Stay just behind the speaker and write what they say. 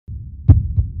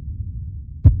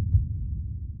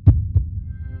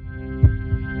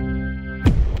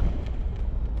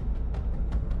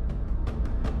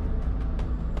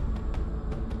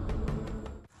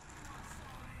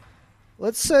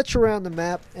Let's search around the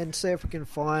map and see if we can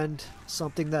find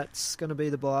something that's going to be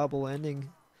the viable ending.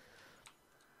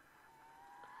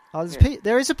 Oh,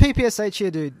 there is a PPSH here,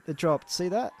 dude. It dropped. See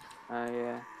that?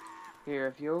 Yeah. Here,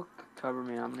 if you'll cover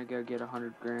me, I'm gonna go get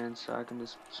 100 grand so I can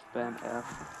just spam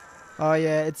F. Oh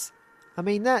yeah, it's. I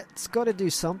mean, that's got to do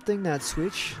something. That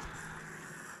switch.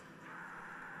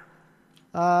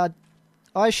 I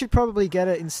should probably get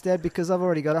it instead because I've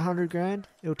already got 100 grand.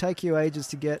 It'll take you ages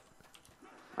to get.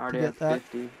 I already have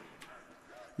 50.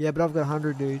 Yeah, but I've got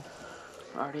 100, dude.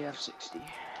 I already have 60.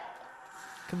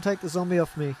 Come take the zombie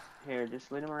off me. Here,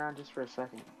 just lead him around just for a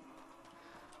second.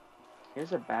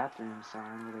 Here's a bathroom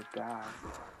sign with a guy.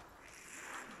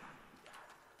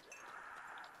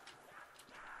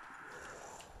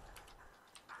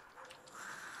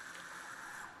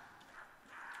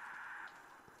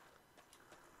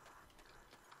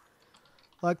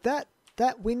 Like that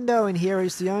window in here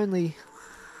is the only...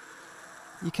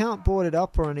 You can't board it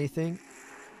up or anything.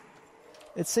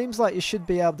 It seems like you should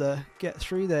be able to get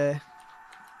through there.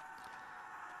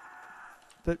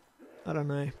 But, I don't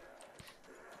know.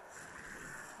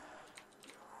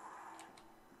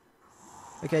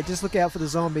 Okay, just look out for the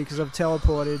zombie because I've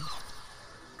teleported.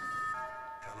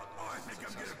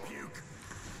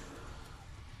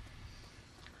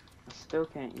 I still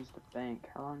can't use the bank.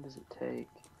 How long does it take?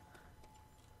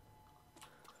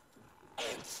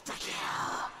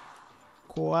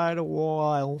 Quite a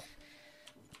while.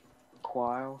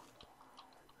 Quile?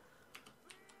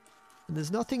 And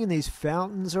there's nothing in these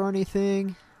fountains or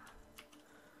anything.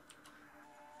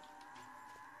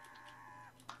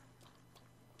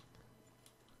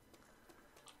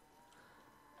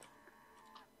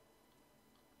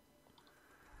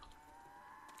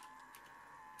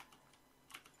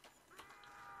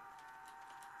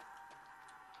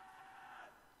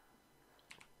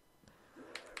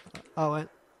 Oh, and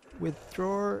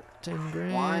withdraw 10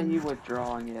 grand. Why are you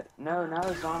withdrawing it? No, not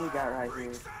a zombie guy right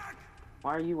here.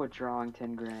 Why are you withdrawing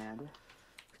 10 grand?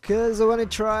 Because I want to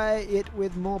try it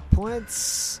with more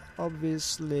points,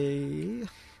 obviously.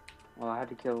 Well, I had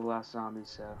to kill the last zombie,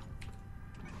 so...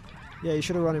 Yeah, you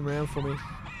should have run him around for me.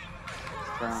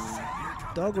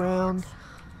 Dog round.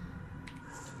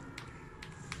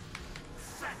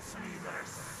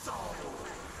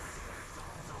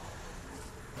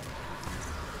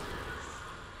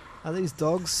 Are these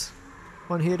dogs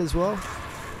one hit as well?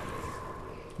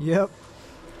 Yep.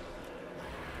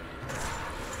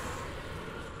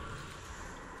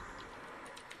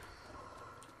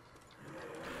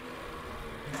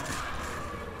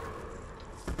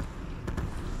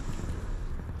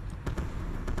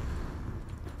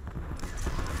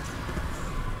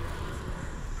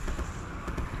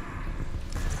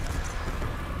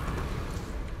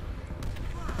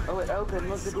 Oh, it opened.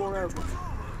 Look, the door opened.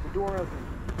 The door opened.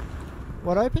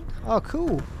 What opened? Oh,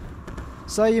 cool.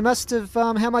 So you must have,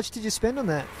 how much did you spend on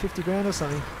that? 50 grand or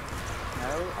something? No,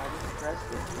 I just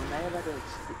pressed it. We may have had to...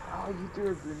 Oh, you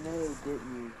threw a grenade,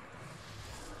 didn't you?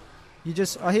 You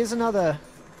just... Oh, here's another...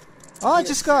 Oh, I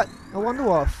just got a Wonder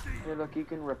Waff. Here, look, you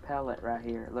can repel it right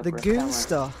here. Look, The repellent. goon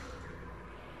stuff.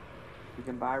 You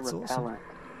can buy That's repellent. awesome.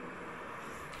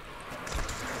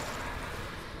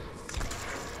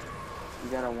 You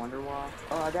got a Wonder Wall?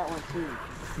 Oh, I got one too.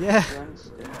 Yeah.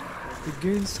 Gunstick. The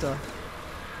goon stuff.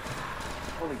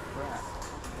 Holy crap.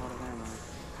 That's a lot of ammo.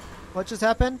 What just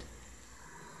happened?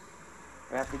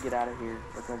 We have to get out of here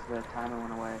because the timer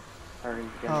went away. Hurry,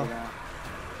 gotta get out.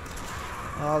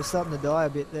 Oh, I was starting to die a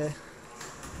bit there.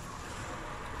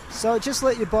 So it just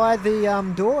let you buy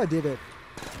the door, did it?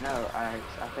 No, I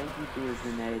think you threw a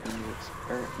grenade and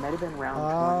it might have been round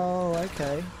 20. Oh,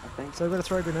 okay. I think So we've got to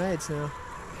throw grenades now.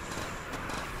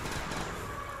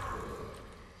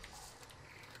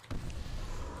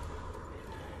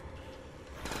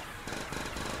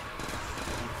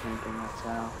 I'm thinking that's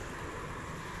how.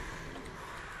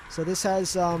 So this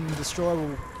has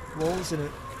destroyable walls in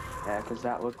it. Yeah, because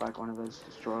that looked like one of those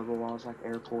destroyable walls, like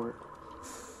airport.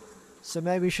 So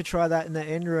maybe we should try that in the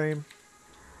end room.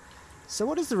 So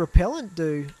what does the repellent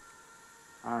do?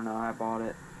 I don't know, I bought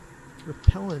it.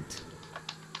 Repellent.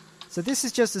 So this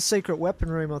is just a secret weapon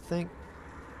room, I think.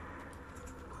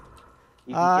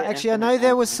 You can get Actually, I know infinite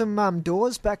there was ammo. some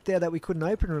doors back there that we couldn't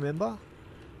open, remember?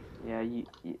 Yeah,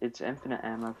 it's infinite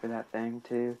ammo for that thing,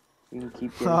 too. You can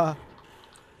keep getting...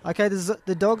 Okay,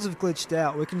 the dogs have glitched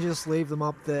out. We can just leave them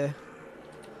up there.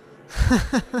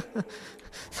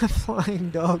 The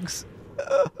flying dogs.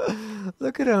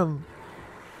 Look at them.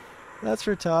 That's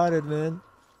retarded, man.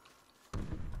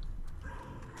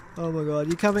 Oh my god,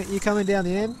 you coming down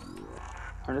the end?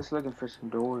 I'm just looking for some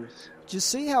doors. Do you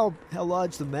see how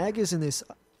large the mag is in this?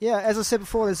 Yeah, as I said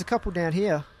before, there's a couple down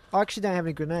here. I actually don't have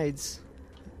any grenades.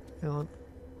 Hang on.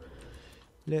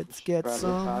 Let's get Probably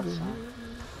some. toss some.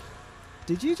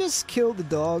 Did you just kill the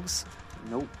dogs?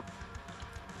 Nope.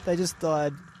 They just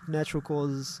died. Natural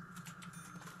causes.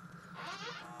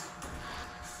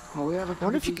 Well, we have a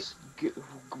Wonder if pretty you good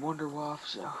Wonder Waff,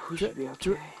 so we Do- should be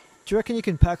do- okay. Do you reckon you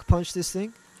can pack punch this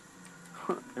thing?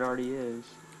 It already is.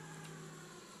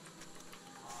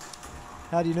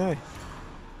 How do you know?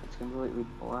 It's completely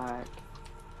black.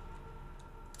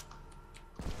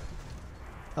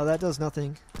 Oh, that does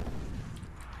nothing.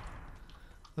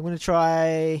 I'm gonna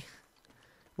try...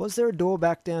 Was there a door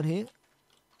back down here?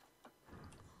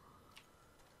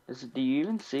 Do you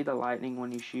even see the lightning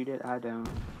when you shoot it? I don't.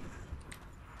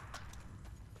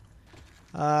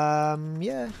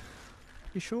 Yeah.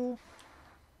 You sure?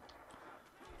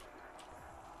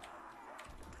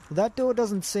 Well, that door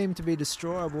doesn't seem to be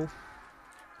destroyable.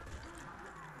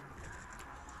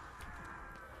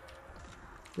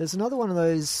 There's another one of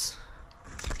those...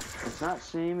 It's not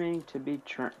seeming to be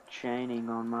chaining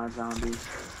on my zombies.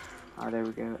 Oh, there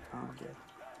we go. Oh, good.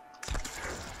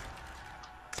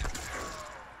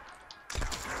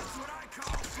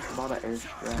 Bought an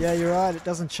airstrike. Yeah, you're right. It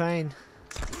doesn't chain.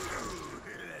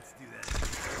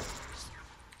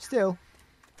 Still,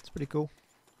 it's pretty cool.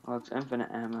 Well, it's infinite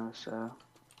ammo, so.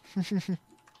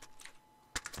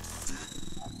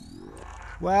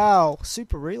 Wow,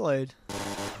 super reload.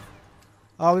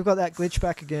 Oh, we've got that glitch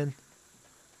back again.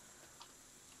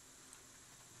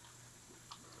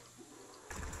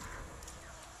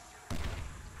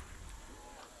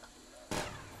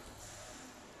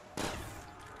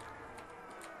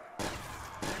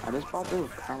 I just bought the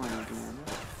repellent again.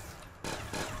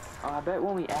 Oh, I bet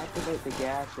when we activate the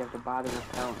gas, you have to buy the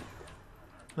repellent.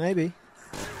 Maybe.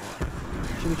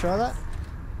 Should we try that?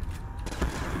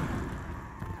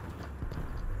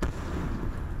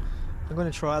 I'm going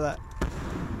to try that.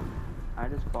 I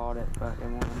just bought it, but it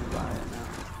won't let me buy it now.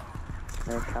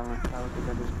 The repellent, probably because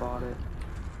I just bought it.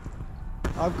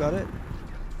 I've got it.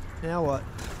 Now what?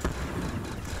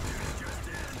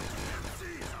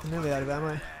 I'm nearly out of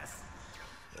ammo.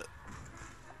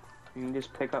 You can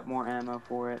just pick up more ammo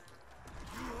for it.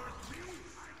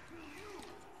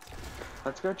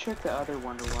 Let's go check the other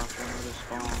Wonder Waff one where they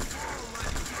spawn.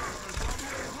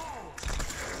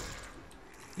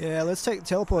 Yeah, let's take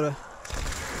the teleporter.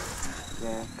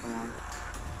 Yeah, come on.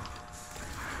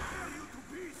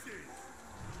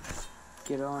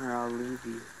 Get on or I'll leave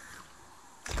you.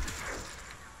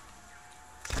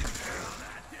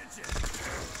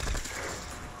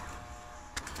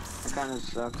 It kind of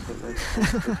sucks that this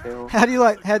kill. How do you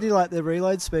like the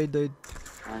reload speed, dude?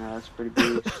 I know, it's pretty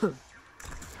beast.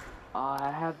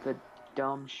 I have the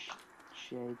dumb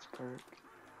shades perk.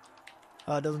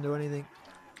 Oh, it doesn't do anything.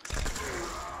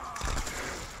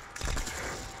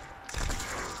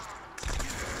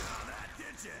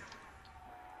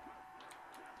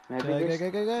 Maybe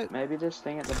Go. Maybe this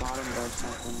thing at the bottom does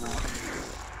something like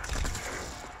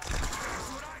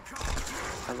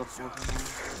teleporting.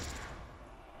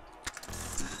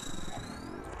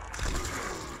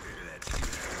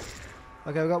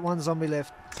 Okay, we've got one zombie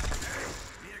left.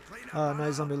 Oh,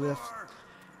 no zombie left.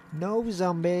 No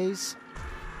zombies.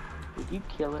 Did you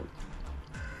kill it?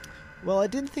 Well, I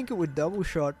didn't think it would double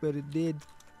shot, but it did.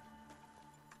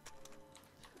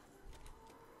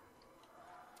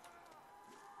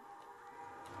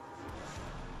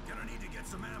 Gonna need to get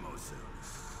some ammo soon.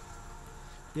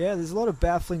 Yeah, there's a lot of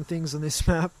baffling things on this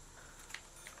map.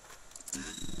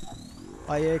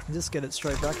 Oh yeah, you can just get it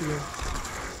straight back again.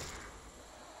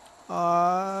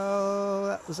 Oh,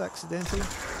 that was accidental.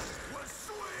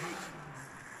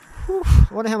 Whew, I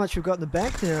wonder how much we've got in the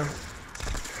bank now.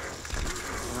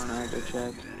 I don't know, go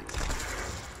check.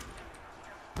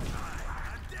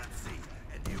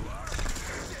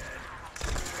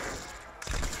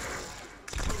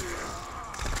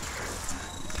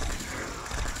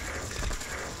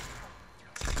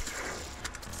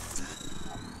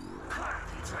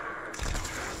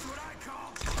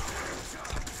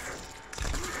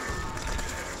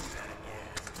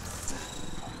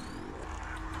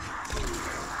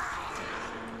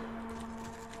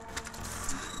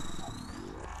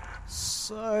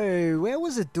 So, where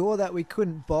was a door that we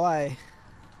couldn't buy?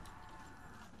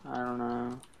 I don't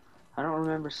know. I don't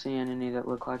remember seeing any that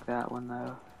look like that one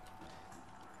though.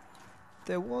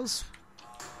 There was.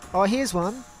 Oh, here's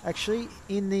one actually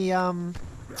in the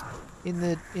in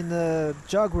the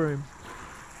jug room.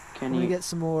 Can we you get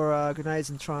some more grenades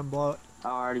and try and blow it? Oh,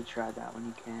 I already tried that one,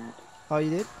 you can't. Oh, you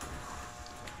did?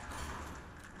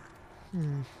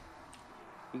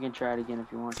 You can try it again if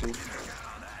you want to.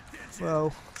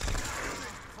 Well,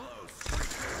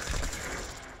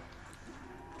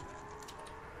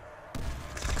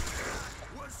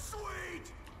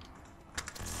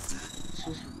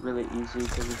 really easy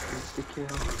because it's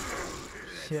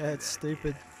insta-kill. Yeah, it's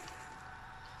stupid.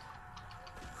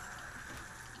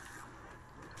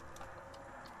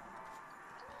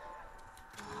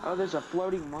 Oh, there's a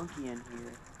floating monkey in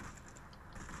here.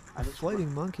 A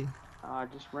floating monkey. I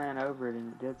just ran over it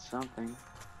and it did something.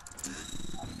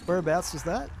 Whereabouts was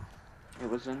that? It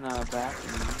was in the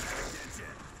bathroom.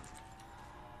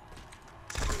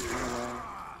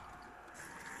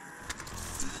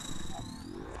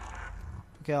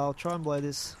 Okay, I'll try and blow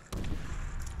this.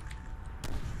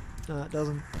 No, it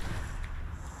doesn't.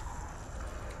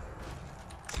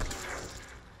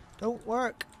 Don't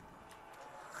work.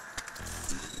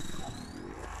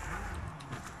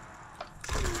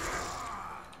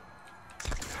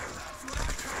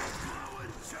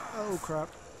 Oh crap.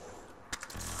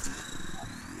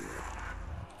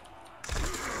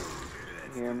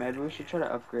 Here, maybe we should try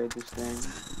to upgrade this thing.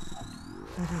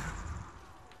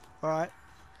 Alright.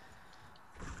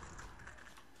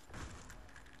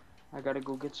 I gotta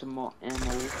go get some more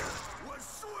ammo.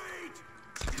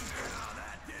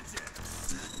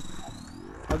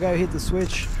 I'll go hit the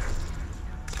switch.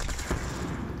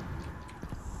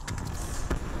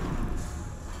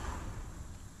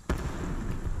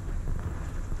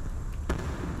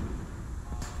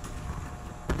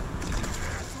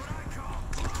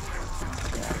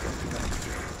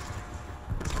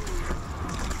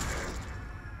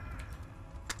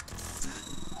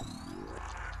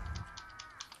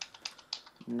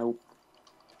 Nope.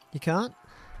 You can't?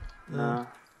 Nah.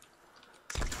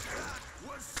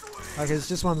 Okay, there's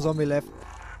just one zombie left.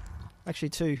 Actually,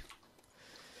 two.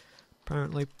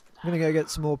 Apparently. I'm gonna go get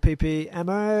some more PP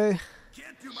ammo.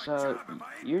 So,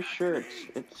 you're sure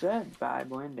it said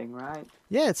Bible ending, right?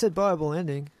 Yeah, it said Bible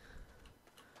ending.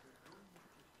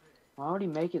 Why would he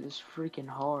make it this freaking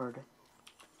hard?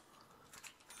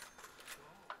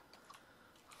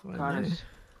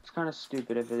 It's kind of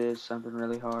stupid if it is something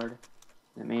really hard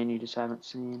that me and you just haven't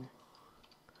seen.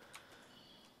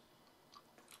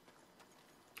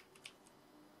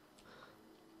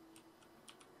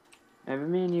 Maybe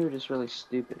me and you were just really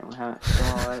stupid and we haven't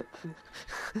saw it.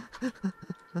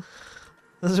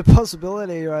 There's a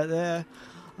possibility right there.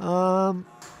 I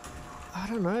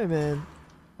don't know, man.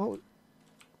 What?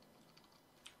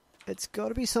 It's got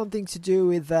to be something to do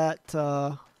with that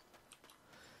that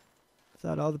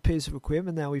other piece of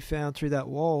equipment that we found through that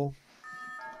wall.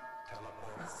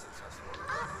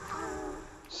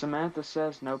 Samantha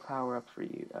says no power up for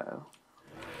you. Oh,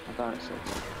 I thought it said.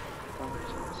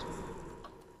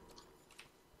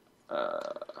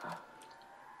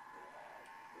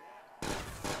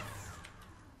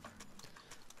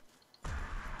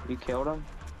 You killed him?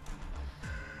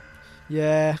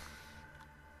 Yeah.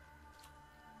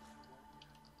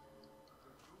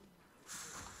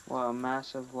 Wow,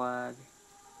 massive lag.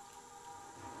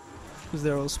 Because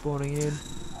they're all spawning in.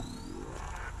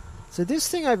 So this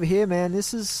thing over here, man,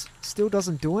 this is still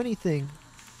doesn't do anything.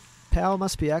 Power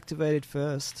must be activated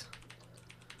first.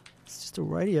 It's just a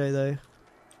radio, though.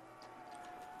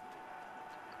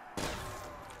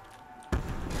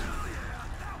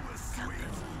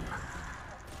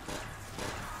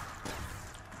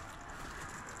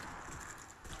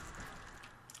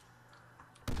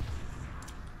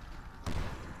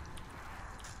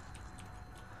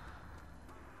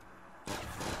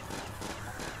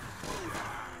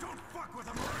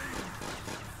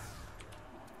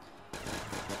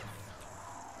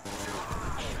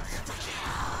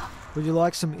 Would you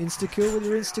like some insta-kill with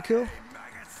your insta-kill?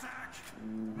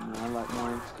 I like more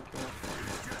insta-kill.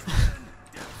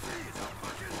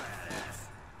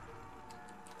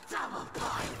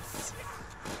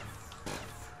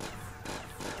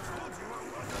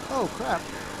 Oh crap.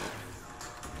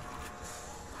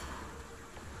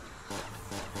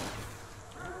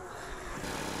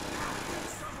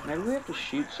 Maybe we have to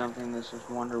shoot something that says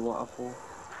Wonder Waffle.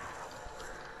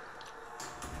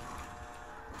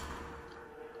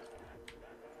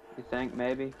 You think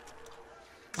maybe?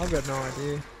 I've got no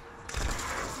idea.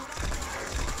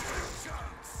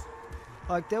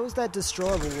 Like, there was that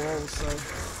destroyable wall, so...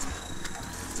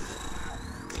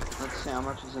 Let's see how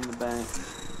much is in the bank.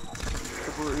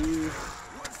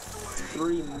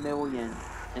 3 million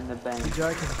in the bank.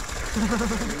 You're joking.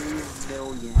 3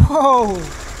 million. Whoa!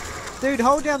 Dude,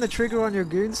 hold down the trigger on your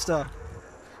Goonster.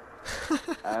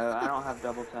 I don't have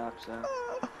double tap, so.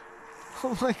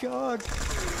 Oh my god.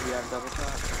 You have double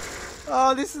tap?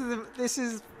 Oh, this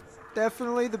is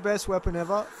definitely the best weapon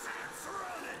ever.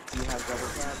 You have double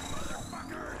tap?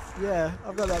 Yeah,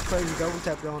 I've got that crazy double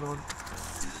tap going on.